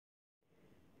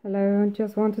Hello,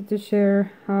 just wanted to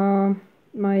share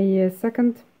my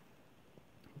second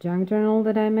junk journal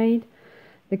that I made.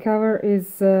 The cover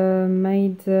is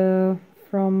made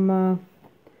from,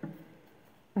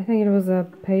 I think it was a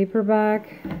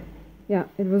paperback. Yeah,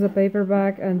 it was a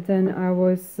paperback, and then I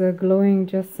was gluing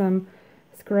just some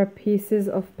scrap pieces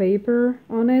of paper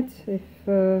on it, if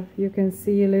you can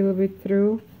see a little bit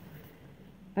through.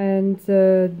 And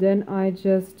then I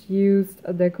just used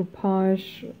a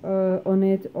decoupage on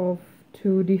it of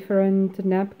two different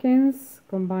napkins,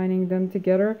 combining them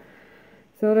together.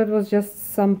 So that was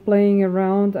just some playing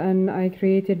around, and I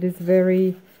created this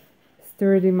very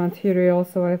sturdy material.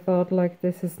 So I thought, like,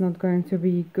 this is not going to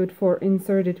be good for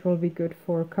insert, it will be good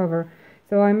for cover.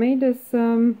 So I made this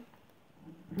junk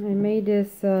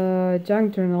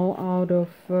journal out of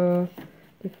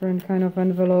different kind of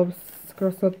envelopes,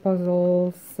 crossword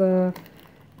puzzles,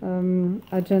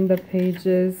 agenda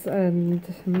pages and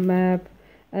map,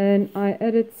 and I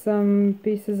added some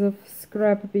pieces of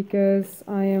scrap because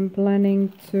I am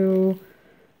planning to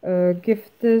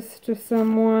gift this to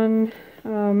someone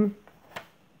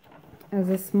as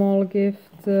a small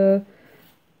gift, so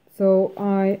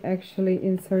I actually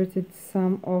inserted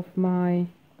some of my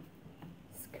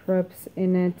scraps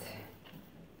in it.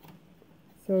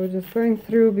 So just going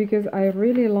through, because I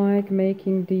really like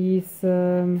making these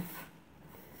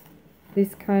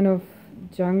this kind of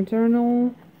junk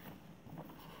journal.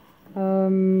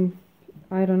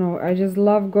 I don't know, I just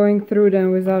love going through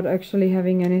them without actually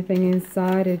having anything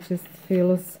inside. It just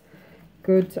feels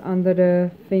good under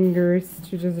the fingers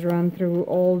to just run through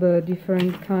all the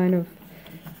different kind of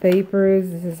papers.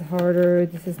 This is harder,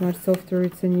 this is much softer,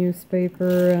 it's a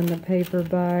newspaper and a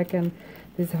paperback, and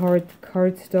this hard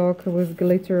cardstock with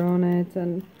glitter on it,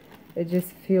 and it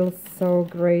just feels so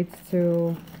great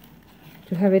to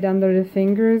have it under the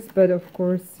fingers. But of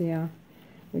course, yeah,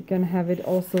 you can have it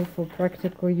also for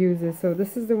practical uses. So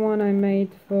this is the one I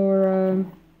made for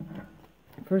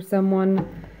someone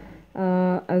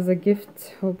as a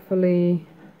gift. Hopefully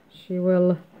she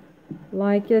will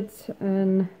like it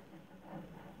and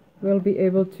will be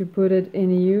able to put it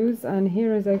in use. And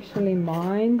here is actually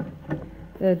mine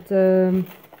that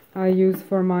I use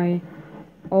for my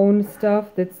own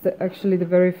stuff. That's actually the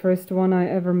very first one I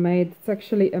ever made. It's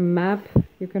actually a map,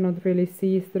 you cannot really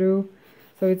see through,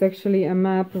 so it's actually a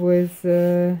map with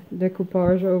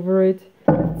decoupage over it.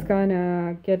 It's kind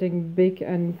of getting big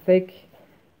and thick.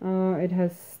 It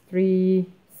has 3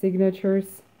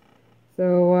 signatures,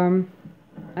 so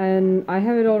and I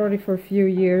have it already for a few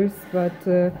years, but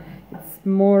it's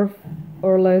more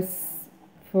or less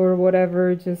for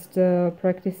whatever, just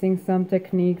practicing some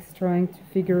techniques, trying to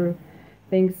figure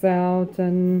things out,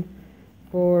 and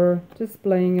for just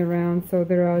playing around. So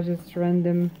there are just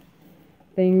random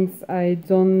things. I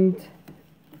don't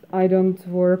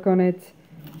work on it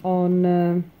on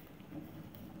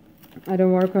I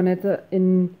don't work on it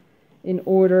in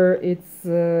order. It's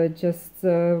just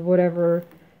whatever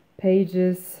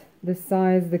pages, the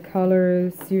size, the color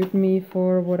suit me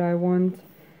for what I want.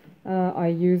 I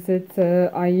use it.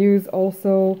 I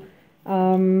also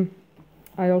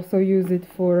use it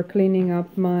for cleaning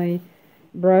up my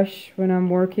brush when I'm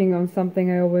working on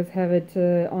something. I always have it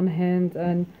on hand,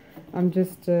 and I'm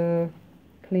just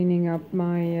cleaning up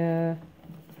my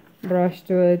brush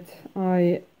to it.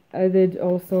 I added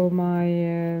also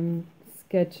my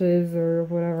sketches or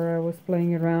whatever I was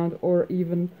playing around, or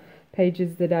even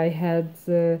pages that I had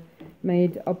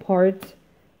made apart,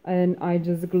 and I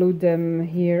just glued them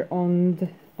here on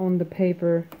the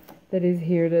paper that is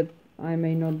here that I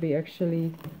may not be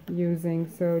actually using.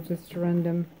 So just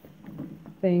random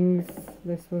things.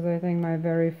 This was, I think, my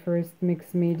very first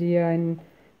mixed media and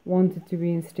wanted to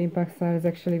be in steampunk style. It's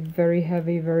actually very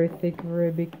heavy, very thick, very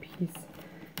big piece.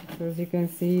 So as you can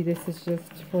see, this is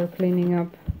just for cleaning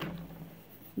up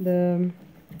the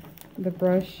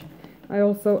brush. I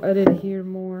also added here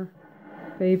more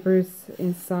papers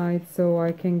inside, so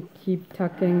I can keep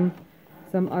tucking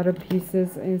some other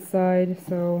pieces inside.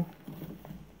 So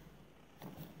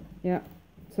yeah,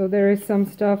 so there is some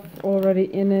stuff already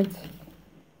in it,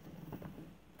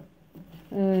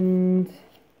 and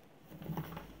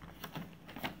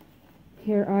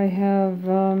here I have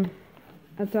a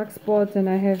tuck spot, and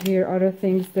I have here other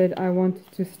things that I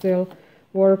wanted to still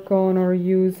work on or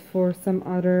use for some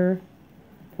other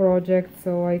project,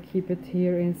 so I keep it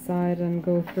here inside and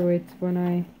go through it when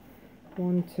I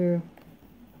want to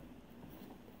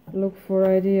look for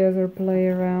ideas or play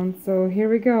around. So here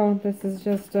we go. This is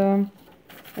just I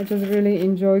just really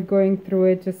enjoy going through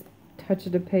it, just touch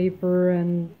the paper,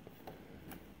 and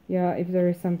yeah, if there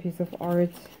is some piece of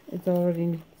art, it's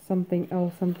already something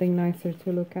else, something nicer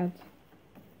to look at.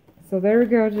 So there we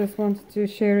go, just wanted to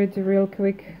share it real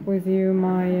quick with you,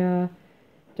 my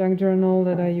junk journal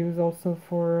that I use also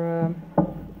for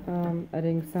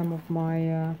adding some of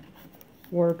my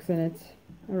works in it.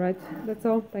 Alright, that's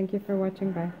all. Thank you for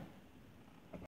watching. Bye.